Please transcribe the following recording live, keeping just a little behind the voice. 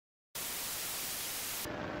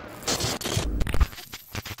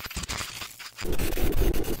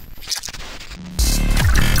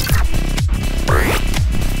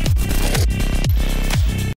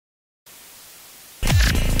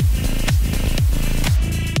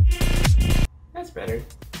That's better.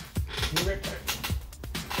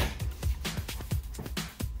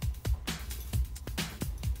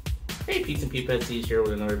 Hey Pete's and Peepettes, Z's here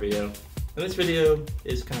with another video. And this video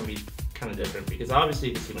is kind of different because obviously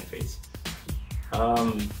you can see my face.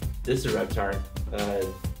 This is a Reptar.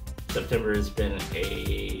 September has been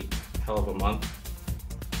a hell of a month.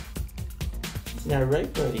 It's not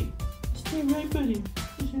right, buddy. It's not right, buddy.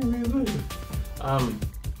 It's not right, buddy.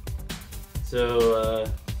 So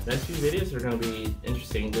next few videos are going to be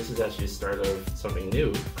interesting. This is actually the start of something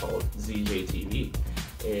new called ZJTV,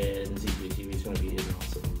 and ZJTV is going to be an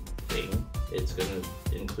awesome thing. It's going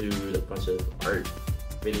to include a bunch of art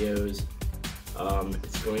videos.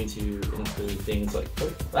 It's going to include things like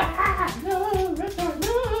no, Reptar,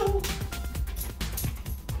 no.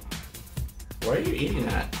 Why are you eating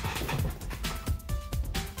that?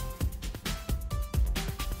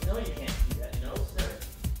 No, you can't do that. No, sir.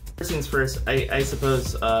 First things first, I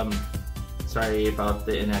suppose, sorry about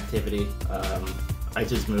the inactivity. I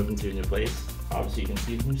just moved into a new place. Obviously you can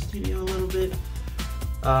see the new studio a little bit.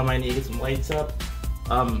 I need to get some lights up.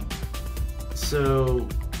 So,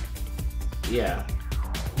 yeah.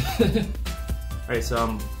 Alright, so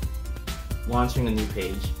I'm launching a new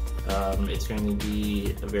page. It's going to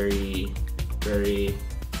be a very,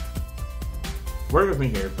 work with me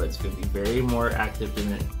here, but it's going to be very more active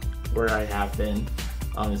than where I have been.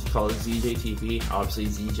 It's called ZJTV. Obviously,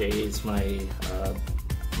 ZJ is my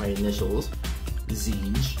my initials.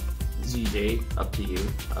 ZJ, up to you.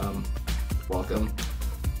 Welcome.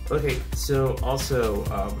 Okay, so also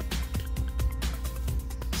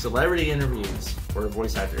celebrity interviews or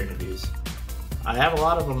voice actor interviews. I have a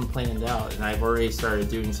lot of them planned out, and I've already started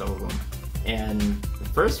doing some of them. And the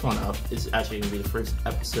first one up is actually going to be the first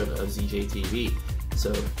episode of ZJTV,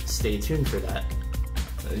 so stay tuned for that.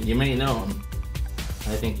 You may know him.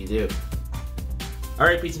 I think you do.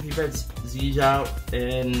 Alright, Pete's and Peepettes, Z's out,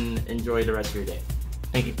 and enjoy the rest of your day.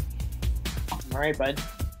 Thank you. Alright, bud.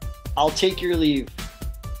 I'll take your leave.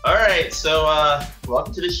 Alright, so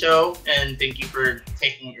welcome to the show, and thank you for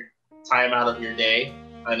taking your time out of your day.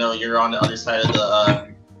 I know you're on the other side of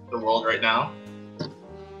the world right now.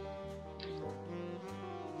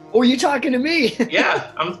 Oh, are you talking to me?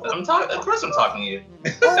 Yeah, I'm talking. Of course, I'm talking to you.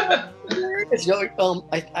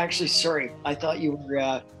 I actually, sorry. I thought you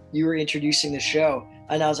were introducing the show,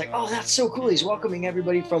 and I was like, oh, that's so cool. He's welcoming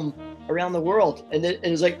everybody from around the world, and then it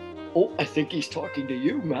was like, oh, I think he's talking to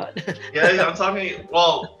you, Matt. Yeah, I'm talking to you.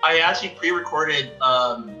 Well, I actually pre-recorded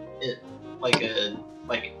an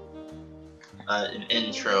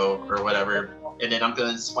intro or whatever, and then I'm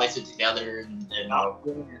gonna splice it together and I'll.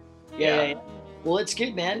 Yeah. Well, it's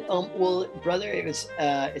good, man. Well, brother, it's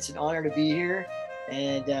an honor to be here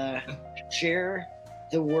and share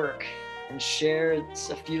the work and share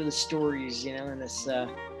a few of the stories, you know. And this,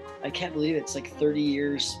 I can't believe it's like 30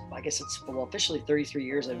 years. I guess it's officially 33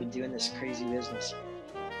 years I've been doing this crazy business.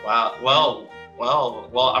 Wow. Well,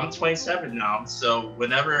 I'm 27 now, so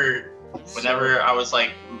whenever I was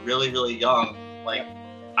like really young, like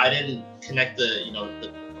I didn't connect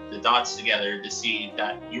the dots together to see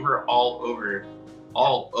that you were all over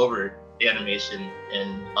animation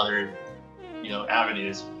and other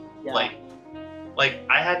avenues. Yeah. Like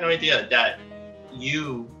I had no idea that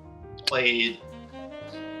you played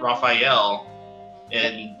Raphael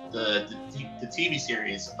in the TV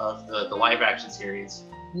series of the live action series.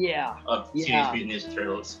 Yeah. Of Teenage Mutant Ninja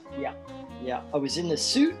Turtles. Yeah. I was in the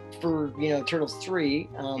suit for Turtles 3,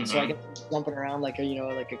 so I got jumping around like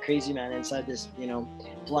a crazy man inside this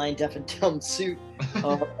blind, deaf, and dumb suit.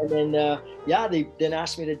 And then they then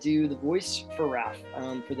asked me to do the voice for Raph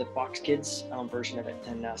for the Fox Kids version of it,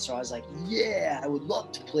 and so I was like, yeah, I would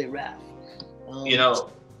love to play Raph.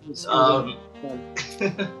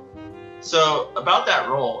 So about that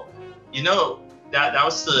role, that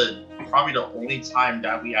was probably the only time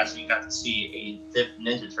that we actually got to see a fifth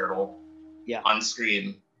Ninja Turtle on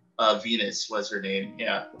screen. Venus was her name.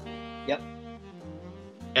 Yeah. Yep.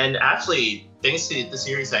 And actually, thanks to the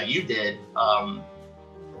series that you did,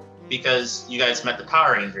 because you guys met the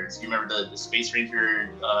Power Rangers. You remember the Space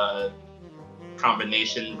Ranger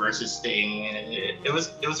combination versus thing? It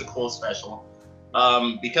was a cool special.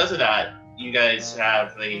 Because of that, you guys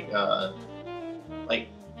have like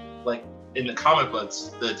in the comic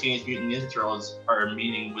books, the Teenage Mutant Ninja Turtles are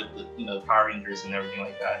meeting with the Power Rangers and everything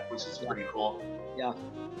like that, which is pretty cool. Yeah.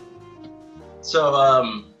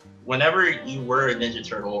 So whenever you were a Ninja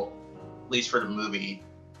Turtle, least for the movie,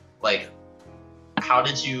 like, how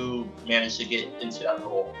did you manage to get into that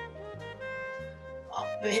role?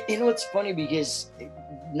 You know, it's funny because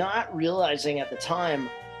not realizing at the time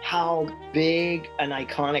how big an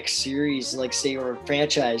iconic series, like say, or a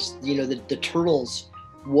franchise, you know, the Turtles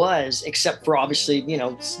was, except for obviously, you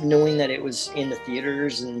know, knowing that it was in the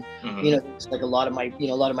theaters, and you know, it's like a lot of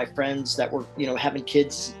my friends that were, you know, having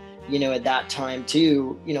kids, you know, at that time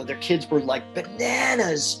too, you know, their kids were like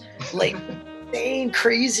bananas, like insane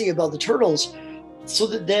crazy about the Turtles. So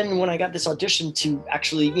that then when I got this audition to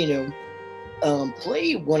actually, you know,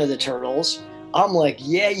 play one of the Turtles, I'm like,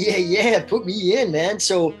 yeah, put me in, man.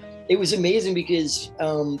 So it was amazing because,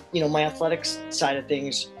 you know, my athletics side of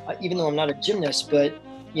things, even though I'm not a gymnast, but,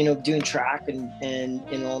 you know, doing track and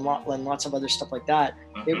you know, and lots of other stuff like that,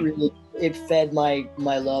 it fed my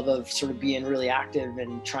love of sort of being really active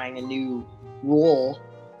and trying a new role,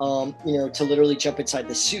 you know, to literally jump inside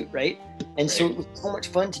the suit, right? And so it was so much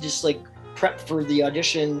fun to just like prep for the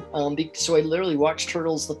audition. So I literally watched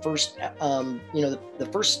Turtles, the first, you know, the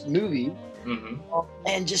first movie,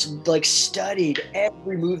 and just like studied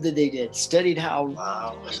every move that they did, studied how,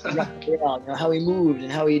 you know, how he moved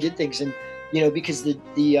and how he did things. And, you know, because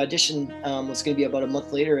the audition was going to be about a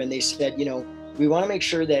month later, and they said, you know, we want to make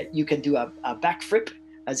sure that you can do a backflip,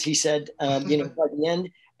 as he said, you know, by the end.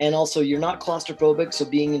 And also you're not claustrophobic, so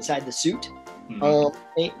being inside the suit. And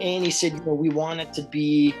he said, you know, we want it to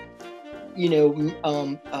be, you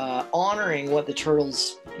know, honoring what the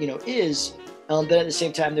Turtles, you know, is, but at the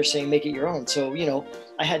same time they're saying make it your own. So, you know,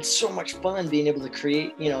 I had so much fun being able to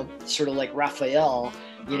create, you know, sort of like Raphael,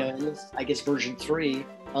 you know, in this, I guess, version 3,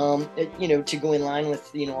 you know, to go in line with,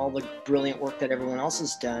 you know, all the brilliant work that everyone else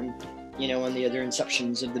has done, you know, on the other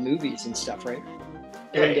inceptions of the movies and stuff, right?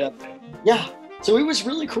 And yeah, so it was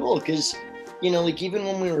really cool because, you know, like even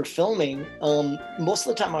when we were filming, most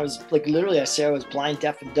of the time I was like, literally, I say I was blind,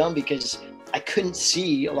 deaf, and dumb because I couldn't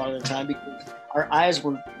see a lot of the time because our eyes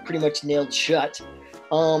were pretty much nailed shut,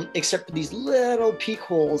 except for these little peek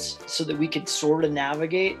holes so that we could sort of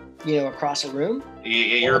navigate, you know, across a room.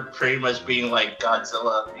 You're pretty much being like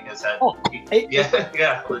Godzilla because that.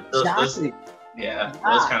 Exactly. Those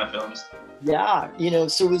kind of films. Yeah, you know,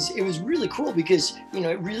 so it was really cool because, you know,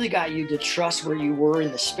 it really got you to trust where you were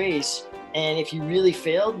in the space. And if you really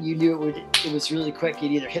failed, you knew it was really quick.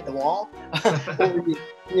 You'd either hit the wall or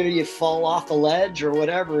you'd fall off the ledge or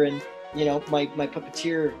whatever. And, you know, my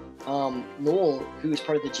puppeteer, Noel, who is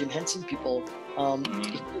part of the Jim Henson people,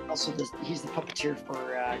 he's the puppeteer for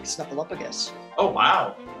Snuffleupagus. Oh,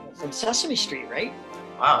 wow. From Sesame Street, right?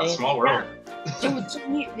 Wow, small world. So it's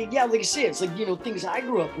neat. Yeah, like I say, it's like, you know, things I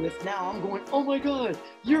grew up with. Now I'm going, oh my God,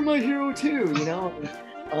 you're my hero too, you know?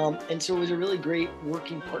 And so it was a really great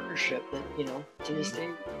working partnership that, you know, to this day,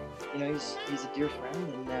 you know, he's a dear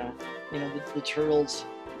friend. And, you know, the Turtles,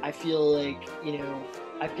 I feel like, you know,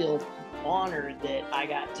 I feel honored that I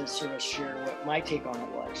got to sort of share what my take on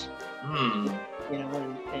it was. You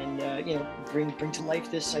know, and you know, bring to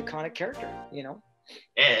life this iconic character, you know?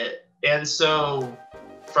 And so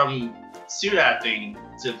from suit acting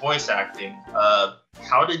to voice acting,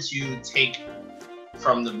 how did you take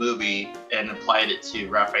from the movie and applied it to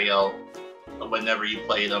Raphael whenever you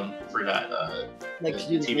played him for that like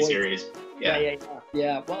TV series?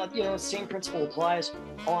 Yeah. Well, you know, same principle applies.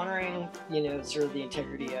 Honoring, you know, sort of the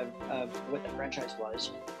integrity of what the franchise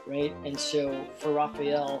was, right? And so for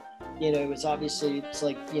Raphael, you know, it was obviously, it's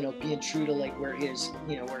like, you know, being true to like where his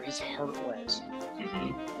heart was,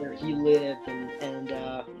 where he lived, and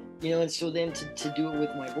you know, and so then to do it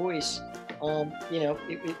with my voice, you know,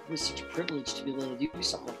 it was such a privilege to be able to do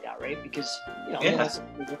something like that, right? Because, you know, I also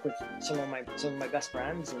work with some of my best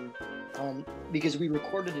friends, and because we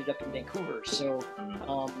recorded it up in Vancouver, so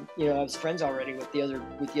you know, I was friends already with the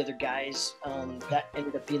other guys that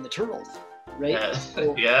ended up being the Turtles, right? Yeah,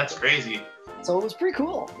 so, that's crazy. So it was pretty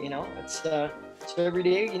cool, you know. It's so every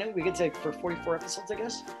day, you know, we get to, for 44 episodes, I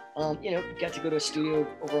guess, you know, got to go to a studio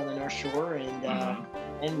over on the North Shore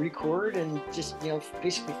and record and just, you know,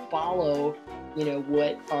 basically follow, you know,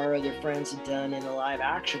 what our other friends had done in the live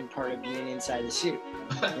action part of being inside the suit.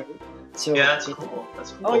 Right? So yeah, that's cool.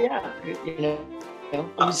 That's cool. Oh yeah, you know,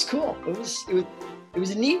 it was cool. It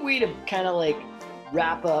was a neat way to kind of like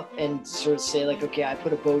wrap up and sort of say like, okay, I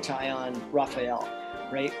put a bow tie on Raphael.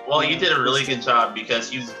 Right? Well, you did a really good job because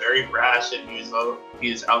he was very brash and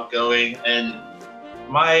he was outgoing. And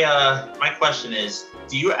my question is,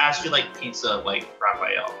 do you actually like pizza like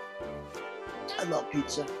Raphael? I love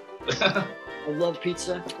pizza. I love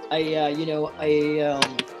pizza. You know,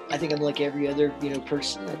 I think I'm like every other, you know,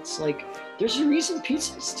 person. It's like there's a reason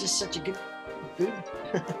pizza is just such a good food.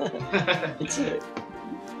 It's a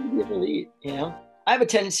definitely, I have a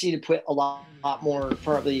tendency to put a lot more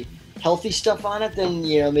probably healthy stuff on it than,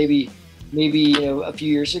 maybe, a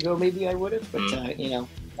few years ago, maybe I would have, but,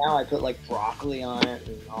 now I put like broccoli on it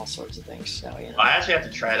and all sorts of things. So, I actually have to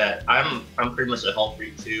try that. I'm pretty much a health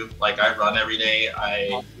freak too. Like I run every day.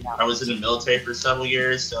 I was in the military for several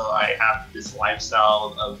years, so I have this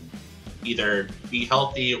lifestyle of either be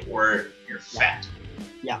healthy or you're fat.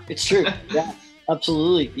 Yeah, it's true. Yeah,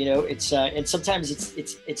 absolutely. It's and sometimes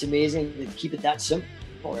it's amazing to keep it that simple,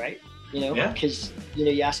 right? Because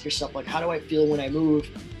you ask yourself like, how do I feel when I move?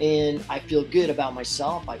 And I feel good about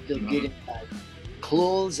myself. I feel good in my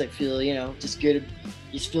clothes. I feel just good.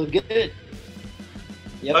 Just feel good.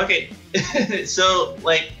 Yep. Okay, so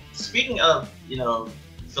like speaking of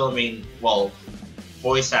filming, well,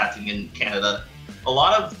 voice acting in Canada, a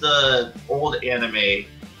lot of the old anime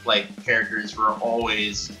like characters were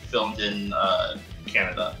always filmed in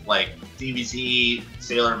Canada, like DBZ,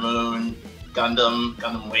 Sailor Moon,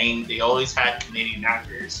 Gundam Wing. They always had Canadian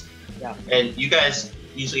actors. Yeah. And you guys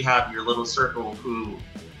usually have your little circle who,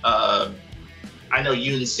 I know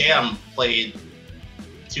you and Sam played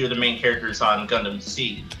two of the main characters on Gundam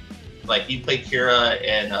Seed. Like you played Kira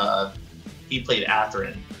and he played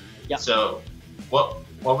Athrun. Yeah. So what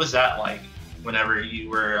was that like whenever you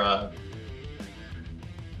were,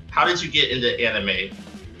 how did you get into anime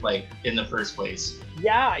like in the first place?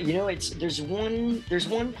 Yeah, there's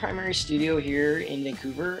one primary studio here in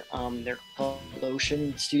Vancouver. They're called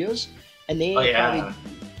Ocean Studios, and they probably,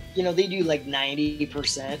 they do like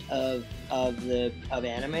 90% of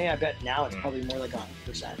anime. I bet now it's probably more like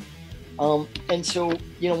 100%. And so,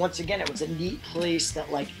 once again, it was a neat place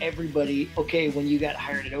that like everybody, okay, when you got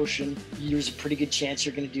hired at Ocean, there's a pretty good chance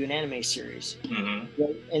you're going to do an anime series. Mm-hmm.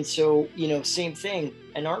 Right? And so, same thing,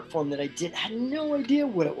 an art form that I had no idea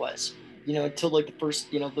what it was, until like the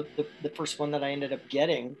first, the first one that I ended up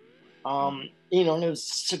getting, and it was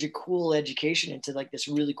such a cool education into like this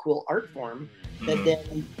really cool art form that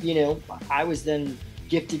then, I was then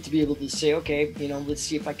gifted to be able to say, okay, let's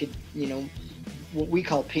see if I could, what we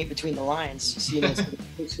call paint between the lines. So, so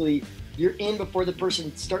basically you're in before the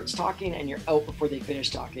person starts talking and you're out before they finish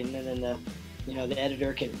talking. And then the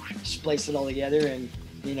editor can splice it all together and,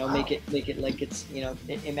 make it like it's,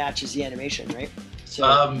 it matches the animation, right?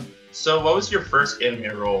 So what was your first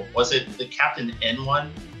anime role? Was it the Captain N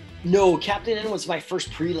one? No, Captain N was my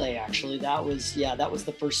first prelay actually. That was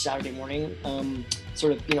the first Saturday morning.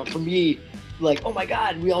 Sort of, for me, like, oh my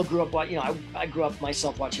God, we all grew up watching, I grew up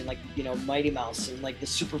myself watching like, Mighty Mouse and like the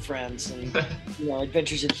Super Friends and,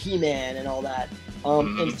 Adventures of He-Man and all that.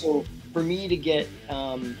 And so for me to get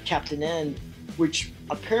Captain N, which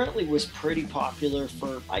apparently was pretty popular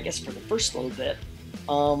for, I guess, for the first little bit,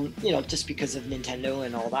 just because of Nintendo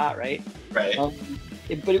and all that, right? Right.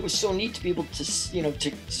 But it was so neat to be able to,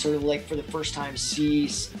 to sort of like for the first time see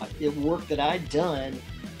the work that I'd done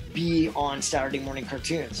be on Saturday morning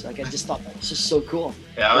cartoons. Like I just thought that was just so cool.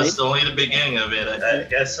 Yeah, that was only the beginning of it. I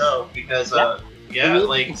guess so, because like yeah.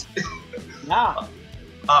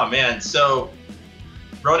 Oh man, so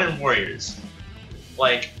Ronin Warriors,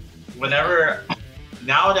 like whenever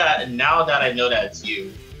now that I know that it's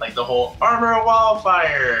you, like the whole Armor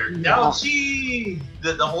Wildfire, Dalchi,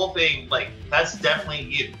 the whole thing, like that's definitely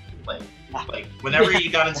you. Like whenever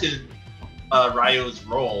you got into Ryo's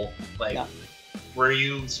role, like were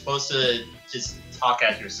you supposed to just talk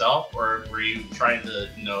as yourself, or were you trying to,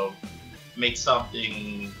 make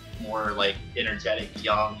something more like energetic,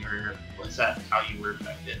 young, or was that how you were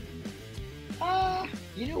back then?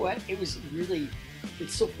 You know what?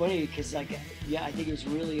 It's so funny because I think it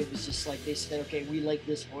was just like they said, okay, we like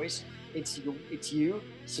this voice. It's you,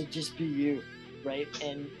 so just be you, right?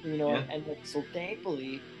 And and so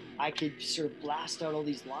thankfully I could sort of blast out all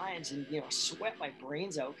these lines and sweat my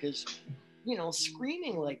brains out because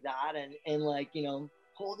screaming like that and like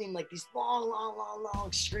holding like these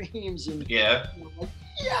long screams and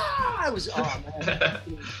I was man.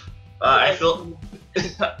 I feel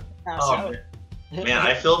man,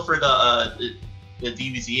 I feel for the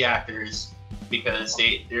DBZ actors because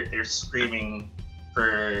they're screaming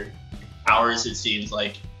for hours, it seems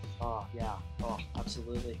like. Oh yeah, oh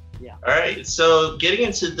absolutely, yeah. All right, so getting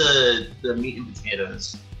into the meat and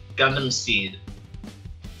potatoes, Gundam Seed,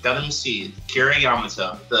 Kira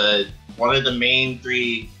Yamato, one of the main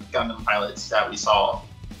 3 Gundam pilots that we saw.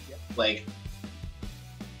 Yep. Like,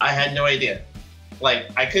 I had no idea.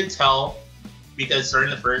 Like, I could tell because during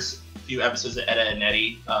the first few episodes of Edda and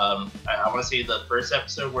Eddy, I want to say the first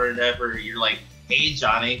episode whenever you're like, "Hey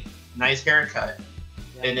Johnny, nice haircut,"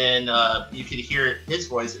 and then you could hear his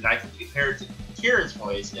voice, and I could compare it to Kira's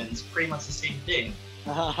voice, and it's pretty much the same thing.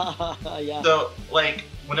 Yeah. So like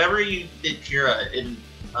whenever you did Kira in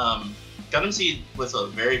Gundam Seed was a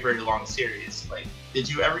very very long series. Like, did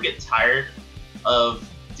you ever get tired of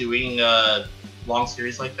doing a long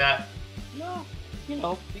series like that?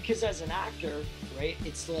 No, because as an actor, right,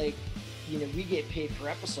 it's like, we get paid per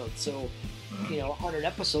episode. So, 100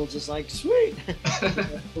 episodes is like, sweet.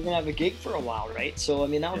 We're gonna have a gig for a while, right? So, I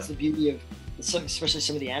mean, that was the beauty of, especially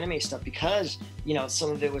some of the anime stuff, because,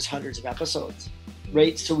 some of it was hundreds of episodes,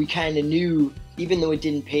 right? So we kind of knew, even though it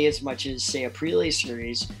didn't pay as much as, say, a prelay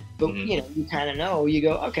series, but, you kind of know, you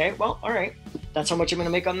go, okay, well, all right, that's how much I'm gonna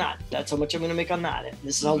make on that. That's how much I'm gonna make on that. And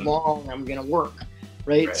this is how long I'm gonna work.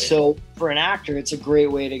 Right? So for an actor, it's a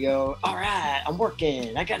great way to go, all right, I'm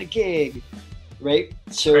working, I got a gig, right?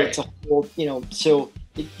 So it's a whole, so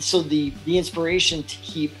the inspiration to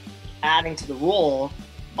keep adding to the role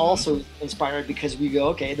also inspired, because we go,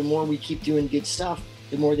 okay, the more we keep doing good stuff,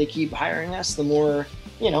 the more they keep hiring us, the more,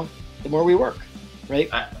 the more we work, right?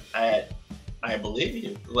 I believe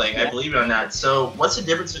you. Like, I believe you on that. So what's the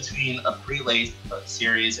difference between a prelay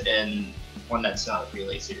series and one that's not a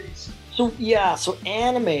prelay series? So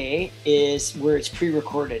anime is where it's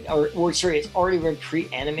pre-recorded, or sorry, it's already been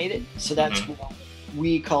pre-animated. So that's what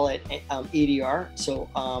we call it, ADR. So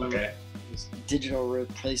digital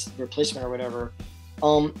replacement or whatever.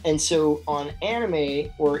 And so on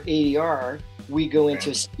anime or ADR, we go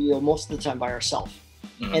into a studio most of the time by ourselves,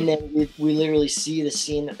 and then we literally see the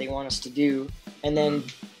scene that they want us to do, and then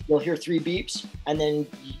you'll hear 3 beeps, and then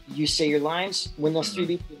you say your lines. When those 3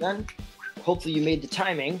 beeps are done, hopefully you made the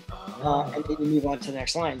timing, and then you move on to the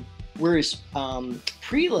next line. Whereas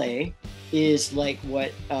prelay is like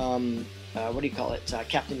what do you call it?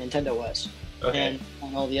 Captain Nintendo was, and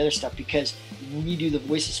all the other stuff, because we do the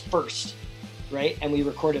voices first, right? And we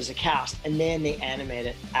record as a cast, and then they animate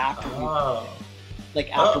it after we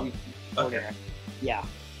record it. Yeah.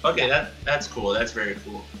 Okay, that's cool. That's very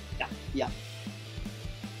cool. Yeah.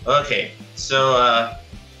 Okay, so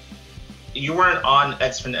you weren't on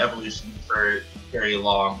X-Men Evolution for very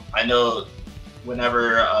long. I know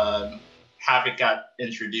whenever Havoc got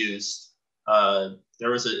introduced, there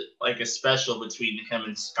was a special between him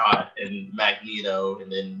and Scott and Magneto,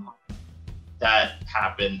 and then that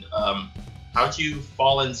happened. How do you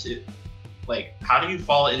fall into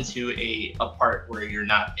a part where you're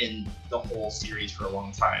not in the whole series for a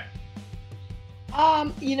long time?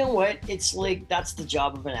 You know what? It's like, that's the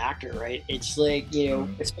job of an actor, right? It's like,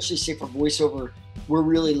 especially say for voiceover, we're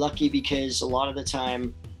really lucky because a lot of the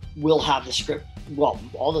time we'll have the script, well,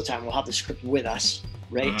 all the time we'll have the script with us,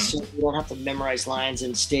 right? So we don't have to memorize lines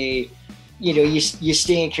and stay, you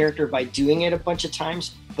stay in character by doing it a bunch of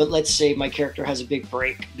times. But let's say my character has a big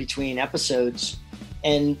break between episodes,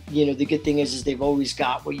 and, the good thing is they've always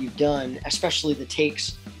got what you've done, especially the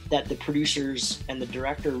takes that the producers and the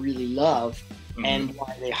director really love, and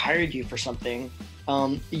why they hired you for something.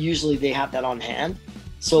 Usually they have that on hand.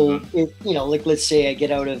 So if, like, let's say I get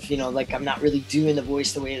out of, like, I'm not really doing the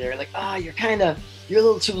voice the way they're like, you're a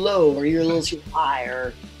little too low, or you're a little too high,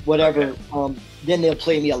 or whatever. Then they'll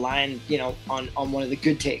play me a line, on one of the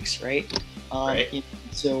good takes, right?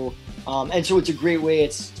 So it's a great way.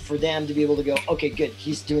 It's for them to be able to go, okay, good,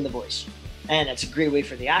 he's doing the voice. And it's a great way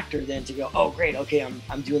for the actor then to go, oh, great, okay,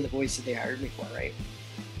 I'm doing the voice that they hired me for, right?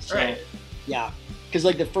 So, yeah, because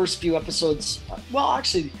like the first few episodes,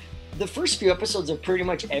 the first few episodes of pretty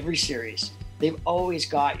much every series, they've always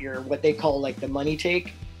got what they call like the money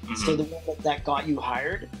take. So the one that got you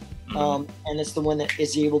hired, and it's the one that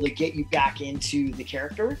is able to get you back into the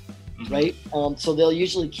character, right? So they'll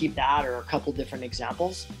usually keep that or a couple different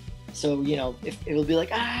examples. So, if it'll be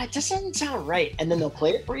like, it just doesn't sound right. And then they'll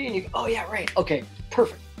play it for you and you go, oh yeah, right. Okay,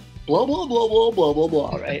 perfect. Blah, blah, blah, blah, blah, blah,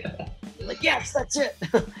 blah, right? Like, yes, that's it.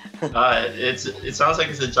 It sounds like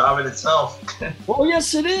it's a job in itself. Oh,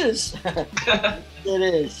 yes, it is. It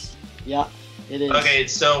is. Yeah, it is. Okay,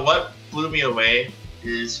 so what blew me away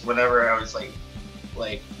is whenever I was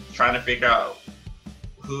like trying to figure out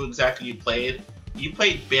who exactly you played. You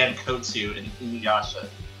played Bankotsu in Inuyasha.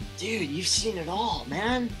 Dude, you've seen it all,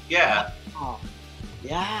 man. Yeah. Oh,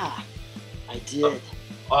 yeah, I did.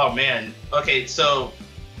 Oh man. Okay, so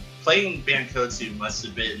playing Bankotsu must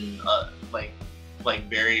have been like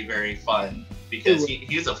very very fun, because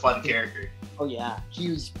he was a fun character. Oh yeah,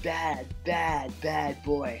 he was bad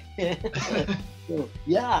boy.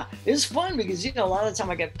 Yeah, it was fun because a lot of the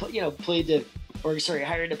time I got hired to play this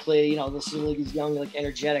like these young like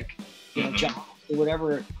energetic jobs or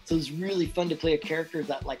whatever. So it was really fun to play a character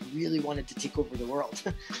that like really wanted to take over the world.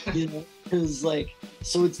 It was like,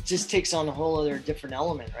 so it just takes on a whole other different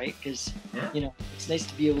element, right? Because it's nice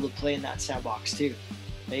to be able to play in that sandbox too.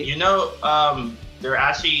 Right? they're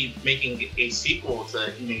actually making a sequel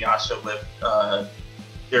to Inuyasha with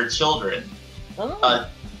their children. Oh.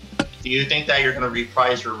 Do you think that you're going to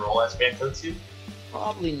reprise your role as Bankotu?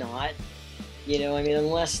 Probably not. You know, I mean,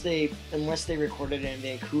 unless they recorded it in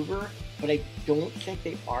Vancouver, but I don't think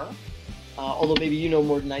they are. Although maybe you know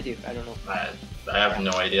more than I do. I don't know. I have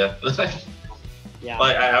no idea. Yeah.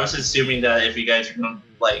 But I was assuming that if you guys are going to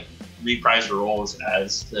like reprise your roles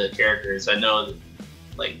as the characters, I know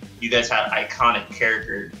like you guys had iconic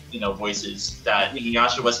character, voices that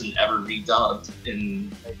Inuyasha wasn't ever redubbed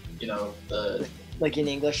in, the like in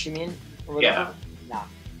English, you mean? Or yeah.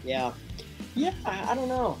 Yeah. Yeah, I don't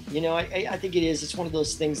know. I think it is. It's one of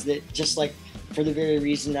those things that just like for the very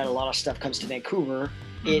reason that a lot of stuff comes to Vancouver,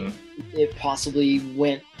 it possibly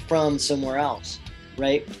went from somewhere else,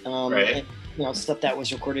 right? Right. And, stuff that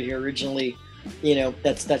was recorded here originally,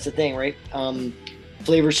 that's the thing, right?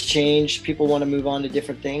 Flavors change. People want to move on to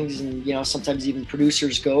different things, and sometimes even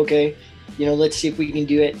producers go, okay, let's see if we can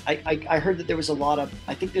do it. I heard that there was a lot of.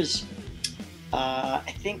 I think there's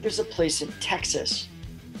a place in Texas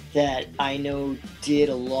that I know did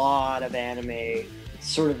a lot of anime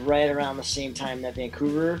sort of right around the same time that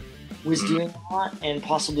Vancouver was doing a lot, and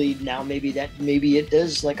possibly now maybe it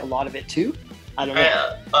does like a lot of it too. I don't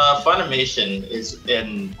know. Funimation is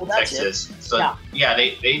in Texas, so yeah,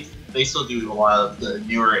 they still do a lot of the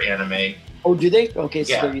newer anime. Oh, do they? Okay,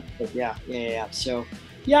 so yeah. So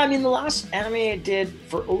yeah, I mean the last anime I did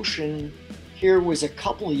for Ocean here was a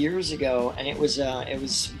couple of years ago, and it was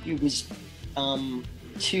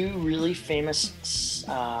two really famous.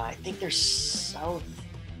 I think they're South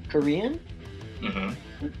Korean.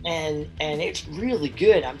 And it's really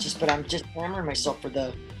good. I'm just hammering myself for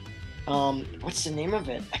the what's the name of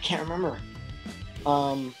it? I can't remember.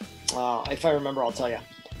 If I remember, I'll tell you.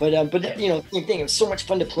 But same thing. It was so much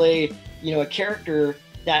fun to play. A character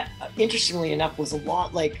that, interestingly enough, was a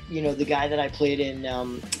lot like the guy that I played in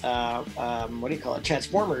what do you call it?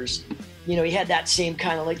 Transformers. He had that same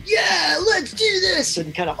kind of like, yeah, let's do this,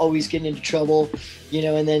 and kind of always getting into trouble,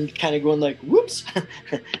 and then kind of going like, whoops,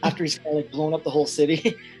 after he's kind of like blown up the whole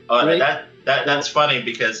city. Oh, right? That's funny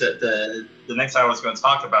because the next I was going to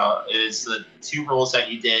talk about is the two roles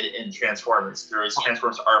that you did in Transformers. There was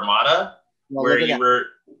Transformers Armada, where you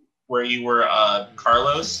were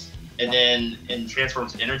Carlos, and then in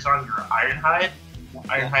Transformers Energon, you're Ironhide.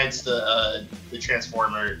 Ironhide's the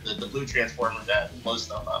Transformer, the blue Transformer that blows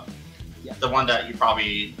stuff up. Yeah. The one that you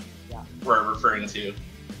probably were referring to.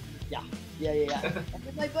 Yeah.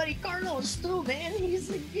 And my buddy Carlos too, man.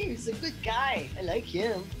 He's a good guy. I like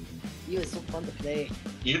him. He was so fun to play.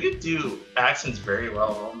 You could do accents very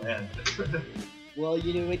well, oh man. Well,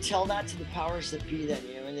 we tell that to the powers that be then,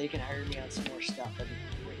 and they can hire me on some more stuff. That'd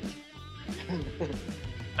be great.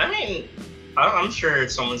 I mean, I'm sure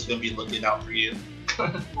someone's going to be looking out for you.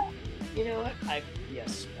 You know what?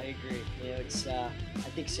 Yes, I agree. It's I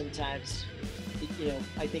think sometimes,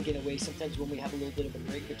 I think in a way sometimes when we have a little bit of a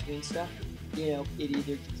break between stuff, it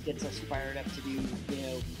either just gets us fired up to do,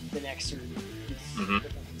 the next sort of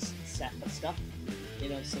set of stuff,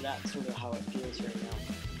 so that's sort of how it feels right now,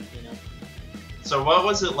 So what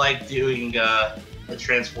was it like doing a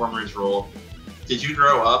Transformers role? Did you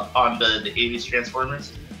grow up on the 80s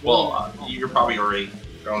Transformers? Well, you're probably already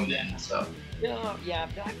grown then, so. Yeah,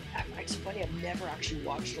 but it's funny, I've never actually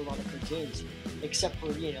watched a lot of cartoons, except for,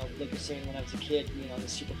 like you're saying, when I was a kid, the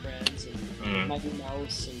Super Friends and Mighty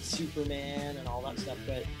Mouse and Superman and all that stuff,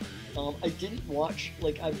 but I didn't watch,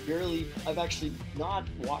 I've actually not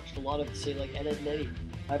watched a lot of, say, like Ed, and Eddy.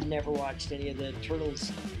 I've never watched any of the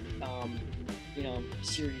Turtles,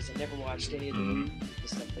 series. I've never watched any of the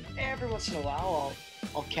stuff, but every once in a while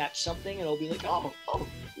I'll catch something and I'll be like, oh,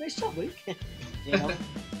 nice job, Luke.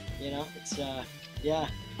 It's I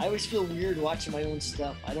always feel weird watching my own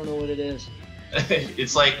stuff. I don't know what it is.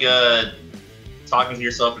 It's like talking to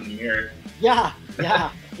yourself in the mirror. Yeah,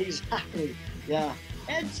 exactly. Yeah.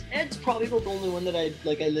 Ed's probably the only one that I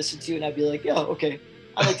listen to and I'd be like, yeah, okay,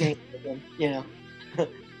 I like to hang with him,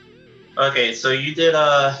 Okay, so you did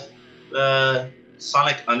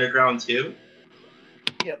Sonic Underground 2?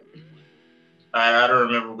 Yep. I don't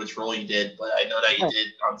remember which role you did, but I know that you did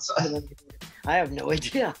on Sonic. I have no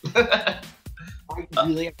idea. I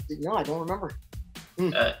don't remember.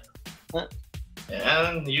 And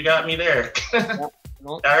you got me there.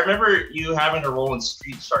 I remember you having a role in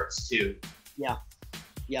Street Sharks too. Yeah.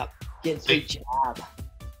 Getting big Jab.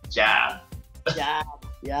 Yeah.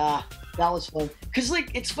 That was fun. Cause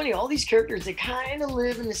it's funny, all these characters, they kind of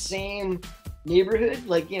live in the same neighborhood.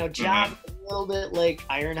 Jab a little bit like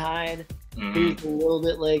Ironhide. Who's a little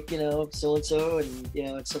bit like, so and so, and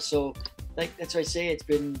it's so like that's why I say it's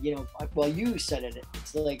been, you know, well, you said it.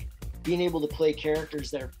 It's like being able to play characters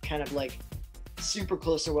that are kind of like super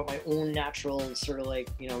close to what my own natural sort of like,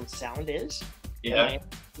 you know, sound is. Yeah.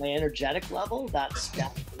 My energetic level, that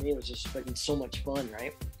for me was just fucking so much fun,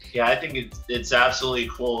 right? Yeah, I think it's absolutely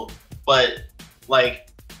cool. But like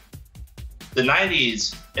the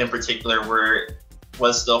 90s in particular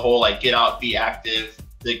was the whole like get out, be active,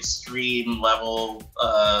 the extreme level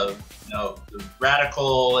of, you know, the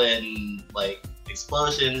radical and like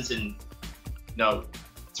explosions and, you know,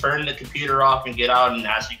 turn the computer off and get out and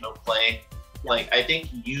actually go play. Like, I think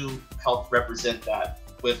you helped represent that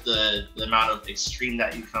with the amount of extreme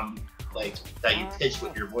that you come, like, that you pitch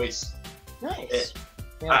with your voice. Nice.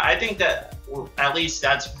 I think that, well, at least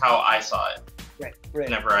that's how I saw it. Right.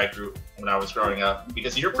 Whenever when I was growing up,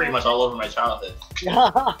 because you're pretty much all over my childhood.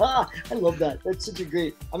 I love that. That's such a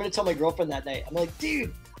great. I'm gonna tell my girlfriend that night. I'm like,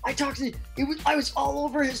 dude, I talked to I was all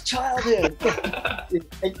over his childhood.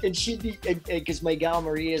 and she'd be, because my gal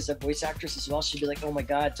Maria is a voice actress as well. She'd be like, oh my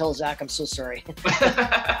God, tell Zach I'm so sorry.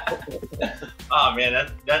 Oh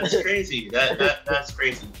man, that's crazy. That's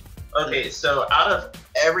crazy. Okay, so out of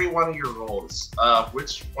every one of your roles,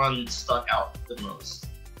 which one stuck out the most?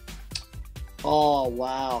 Oh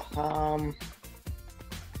wow.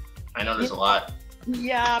 I know there's a lot.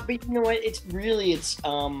 Yeah, but you know what?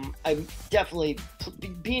 I'm definitely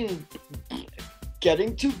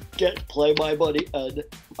getting to play my buddy Ed.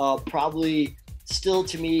 Probably still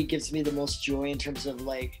to me gives me the most joy in terms of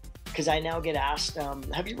like, because I now get asked.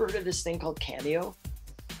 Have you heard of this thing called Cameo?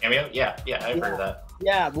 Cameo? Yeah, I've heard of that.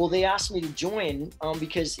 Yeah, well, they asked me to join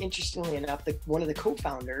because interestingly enough, one of the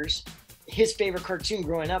co-founders, his favorite cartoon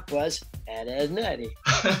growing up was Ed, Edd and Eddy.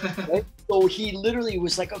 Right? So he literally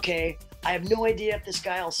was like, okay, I have no idea if this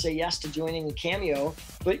guy will say yes to joining the Cameo,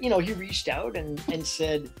 but you know, he reached out and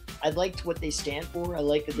said, I liked what they stand for. I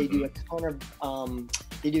like that they do a ton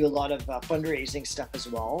of, they do a lot of fundraising stuff as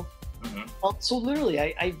well. So literally,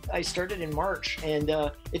 I started in March, and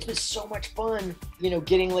it's been so much fun. You know,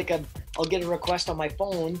 getting like I'll get a request on my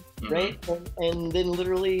phone, right, and then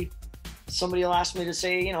literally somebody will ask me to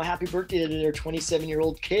say, you know, happy birthday to their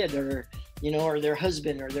 27-year-old kid, or you know, or their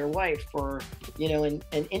husband or their wife, or you know, and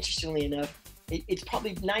interestingly enough, it's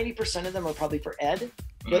probably 90% of them are probably for Ed,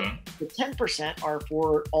 but the 10% are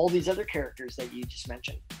for all these other characters that you just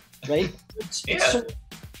mentioned, right? It's so,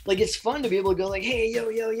 like, it's fun to be able to go like, hey, yo,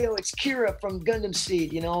 it's Kira from Gundam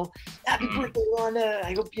Seed, you know, happy birthday, Rhonda.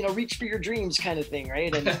 I hope, you know, reach for your dreams kind of thing,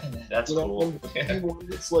 right? And that's cool.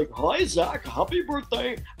 It's like, hi, Zach, happy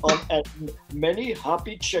birthday, and many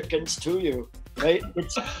happy chickens to you, right?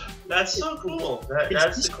 That's so cool.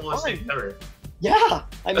 That's the coolest thing ever. Yeah,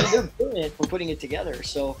 I mean, they're brilliant for putting it together.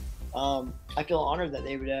 So I feel honored that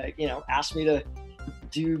they would, you know, ask me to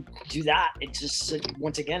do that. It's just,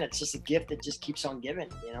 once again, it's just a gift that just keeps on giving,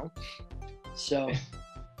 you know. So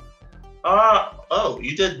oh,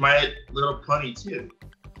 you did My Little Pony too?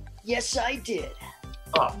 Yes, I did.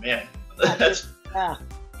 Oh man. Yeah,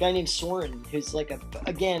 guy named Soren, who's like a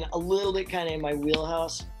little bit kind of in my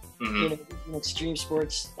wheelhouse. You know, extreme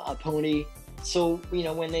sports pony. So you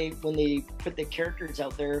know, when they put the characters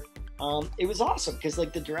out there, it was awesome because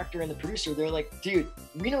like the director and the producer, they're like, dude,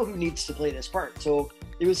 we know who needs to play this part. So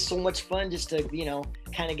it was so much fun just to, you know,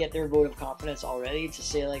 kind of get their vote of confidence already to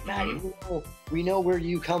say like, we know where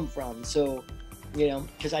you come from. So, you know,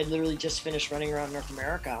 because I literally just finished running around North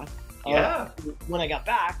America. When I got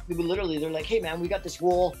back, they're like, hey man, we got this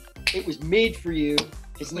role. It was made for you.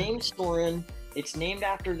 His name's Soren. It's named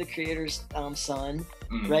after the creator's son,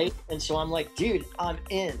 right? And so I'm like, dude, I'm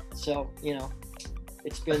in. So, you know,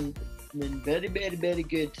 it's been very, very, very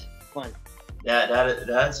good fun.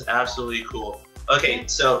 That's absolutely cool. Okay,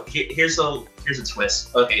 so here's a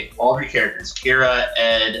twist. Okay, all of your characters, Kira,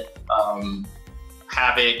 Ed,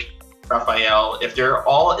 Havoc, Raphael, if they're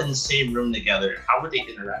all in the same room together, how would they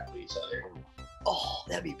interact with each other? Oh,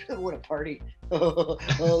 that'd be, what a party.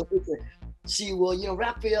 See, well, you know,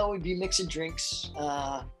 Raphael would be mixing drinks.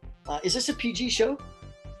 Is this a PG show?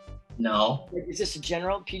 No. Is this a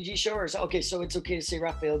general PG show, or okay? So it's okay to say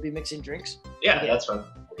Raphael would be mixing drinks? Yeah, okay. That's fine.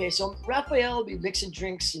 Okay, so Raphael would be mixing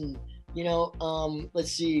drinks, and you know,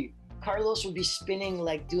 let's see, Carlos would be spinning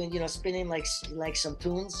like some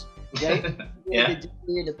tunes, right? Yeah.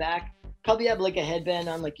 In the back, probably have like a headband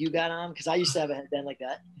on, like you got on, because I used to have a headband like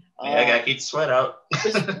that. Yeah, I gotta keep the sweat out.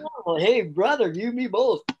 Hey, brother, you, me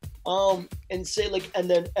both. And say like, and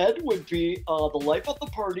then Ed would be the life of the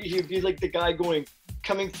party. He'd be like the guy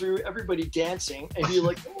coming through, everybody dancing, and he'd be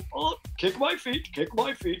like, oh, kick my feet,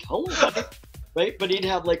 hello, right? But he'd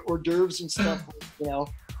have like hors d'oeuvres and stuff, you know,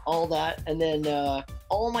 all that. And then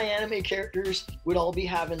all my anime characters would all be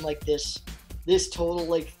having like this total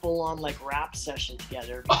like full on like rap session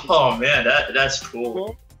together. Oh man, that's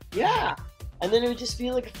cool. Yeah. And then it would just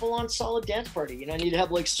be like a full on solid dance party. You know, and you'd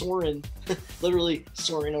have like Soren, literally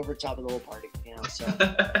soaring over top of the whole party. You know, so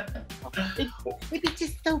it's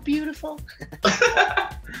just so beautiful.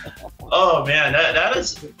 Oh man,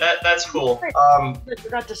 that's cool. I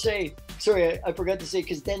forgot to say,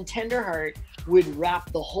 because then Tenderheart would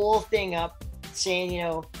wrap the whole thing up saying, you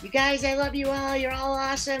know, you guys, I love you all. You're all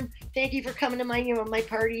awesome. Thank you for coming to my, my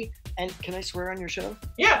party. And can I swear on your show?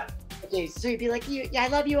 Yeah. Okay, so you'd be like, yeah, I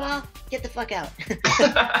love you all. Get the fuck out.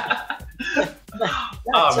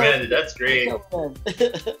 Oh man, that's great.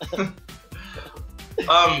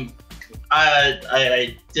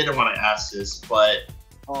 I didn't want to ask this, but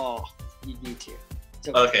you need to.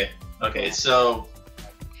 Okay. So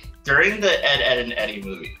during the Ed and Eddy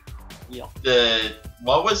movie,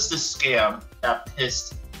 what was the scam that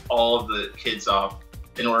pissed all of the kids off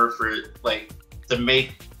in order for like to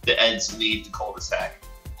make the Eds leave the cul-de-sac?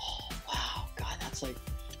 Oh wow, God, that's like,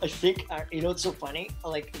 I think you know it's so funny.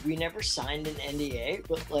 Like we never signed an NDA,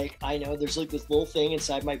 but like I know there's like this little thing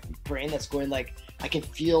inside my brain that's going like I can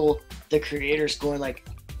feel the creators going like,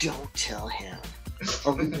 don't tell him,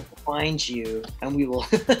 or we will find you and we will.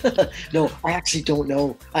 No, I actually don't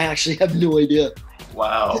know. I actually have no idea.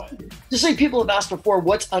 Wow. Just like people have asked before,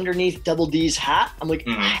 what's underneath Double D's hat? I'm like,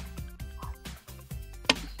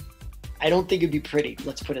 I don't think it'd be pretty.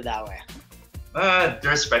 Let's put it that way.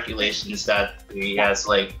 There's speculations that he has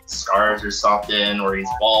like scars or something, or he's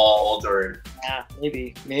bald, or yeah,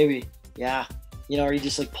 maybe, yeah. You know, or he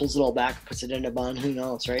just like pulls it all back, and puts it in a bun. Who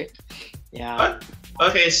knows, right? Yeah.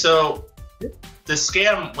 Okay, so the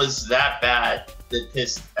scam was that bad that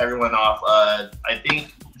pissed everyone off. I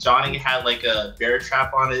think Johnny had like a bear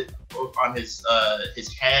trap on his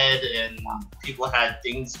head, and people had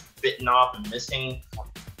things bitten off and missing.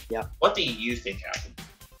 Yeah. What do you think happened?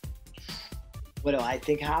 What do I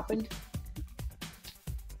think happened?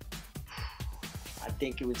 I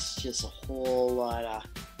think it was just a whole lot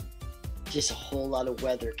of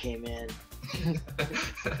weather came in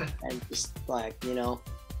and just like, you know,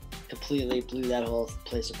 completely blew that whole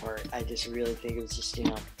place apart. I just really think it was just, you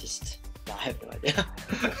know, I have no idea.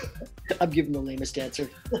 I'm giving the lamest answer.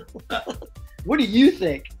 What do you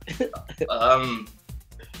think?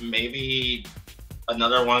 Maybe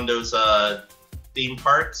another one of those theme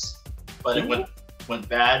parks, but it went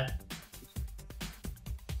bad.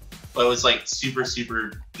 But it was like super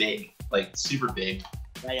big, like super big.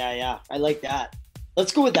 Yeah. I like that.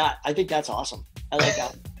 Let's go with that. I think that's awesome. I like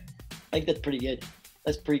that. I think that's pretty good.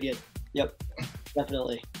 That's pretty good. Yep,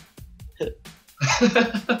 definitely.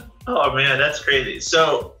 Oh man, that's crazy.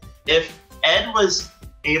 So if Ed was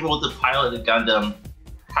able to pilot a Gundam,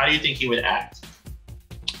 how do you think he would act?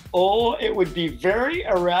 Oh, it would be very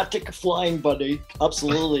erratic flying, buddy.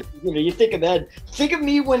 Absolutely. You know, you think of Ed. Think of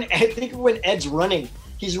me when Ed's running.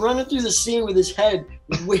 He's running through the scene with his head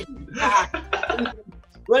way back,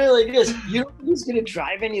 running like this. You don't think he's gonna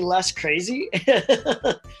drive any less crazy?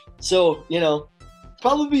 So, you know,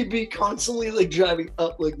 probably be constantly like driving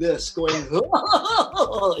up like this, going,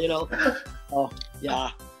 you know. Oh,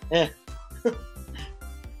 yeah.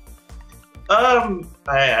 I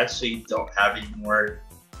actually don't have any more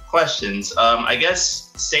questions. I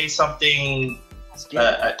guess say something. That's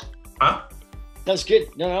good. Huh? That's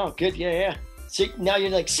good. No, good. Yeah. See, now you're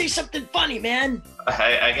like, say something funny, man.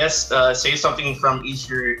 I guess say something from each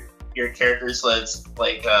of your characters. Let's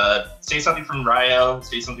like say something from Ryo,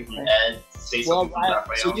 say something from Ed, say something from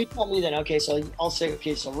Raphael. So you tell me then. Okay, so I'll say,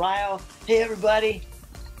 okay, so Ryo, hey everybody,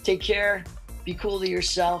 take care, be cool to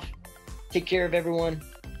yourself, take care of everyone.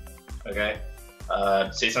 Okay.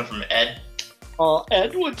 Say something from Ed.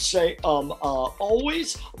 Ed would say,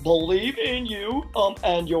 always believe in you,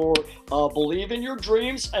 and believe in your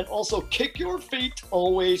dreams, and also kick your feet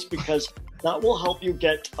always, because that will help you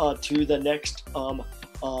get to the next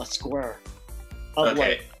square.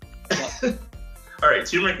 Okay. Yeah. All right,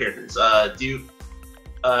 2 more characters. Do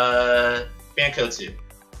Bankotsu.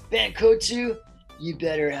 Bankotsu, you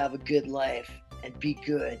better have a good life and be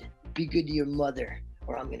good. Be good to your mother,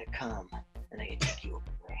 or I'm gonna come and I can take you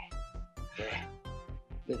away. Okay.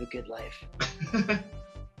 Live a good life.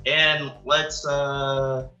 And let's do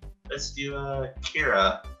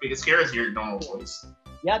Kira, because Kira's your normal voice.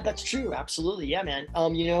 Yeah, that's true. Absolutely. Yeah, man.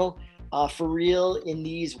 You know, for real, in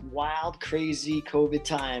these wild, crazy COVID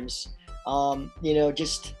times, you know,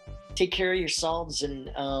 just take care of yourselves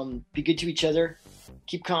and be good to each other.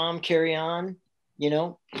 Keep calm, carry on, you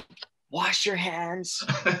know, wash your hands,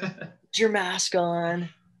 put your mask on,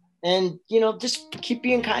 And just keep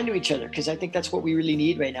being kind to each other, because I think that's what we really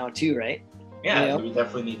need right now too, right? Yeah, we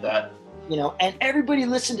definitely need that. And everybody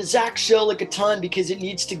listen to Zach's show like a ton, because it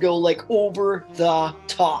needs to go like over the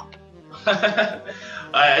top. I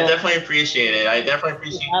definitely appreciate it. I definitely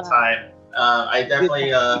appreciate the time.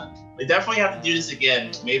 We definitely have to do this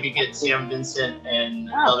again. Maybe get Sam Vincent and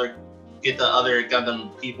get the other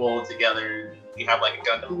Gundam people together. We have like a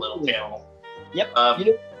Gundam little panel. Yep.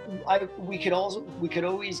 We could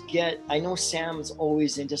always get. I know Sam's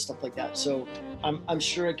always into stuff like that, so I'm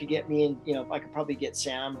sure I could get me in. I could probably get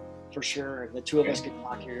Sam for sure. The two of us could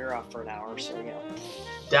talk your ear off for an hour. So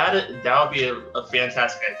that would be a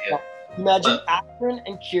fantastic idea. Imagine Akron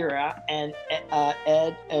and Kira and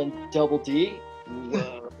Ed and Double D.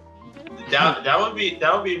 Whoa. that would be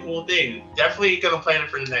a cool thing. Definitely gonna plan it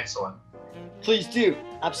for the next one. Please do.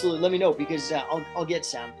 Absolutely. Let me know, because I'll get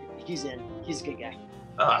Sam. He's in. He's a good guy.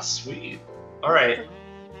 Ah, sweet. All right.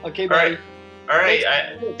 Okay, buddy. All right.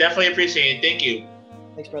 I definitely appreciate it. Thank you.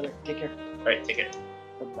 Thanks, brother. Take care. All right. Take care.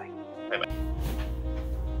 Bye-bye. Bye-bye.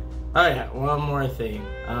 Oh yeah, one more thing.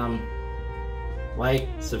 Like,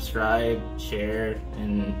 subscribe, share,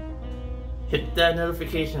 and hit that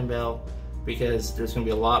notification bell, because there's going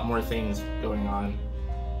to be a lot more things going on.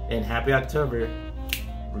 And happy October.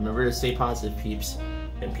 Remember to stay positive, peeps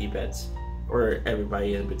and peepettes, or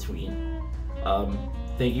everybody in between.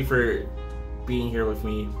 Thank you for being here with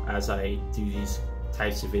me as I do these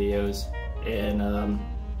types of videos, and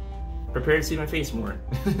prepare to see my face more.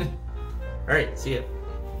 Alright, see ya.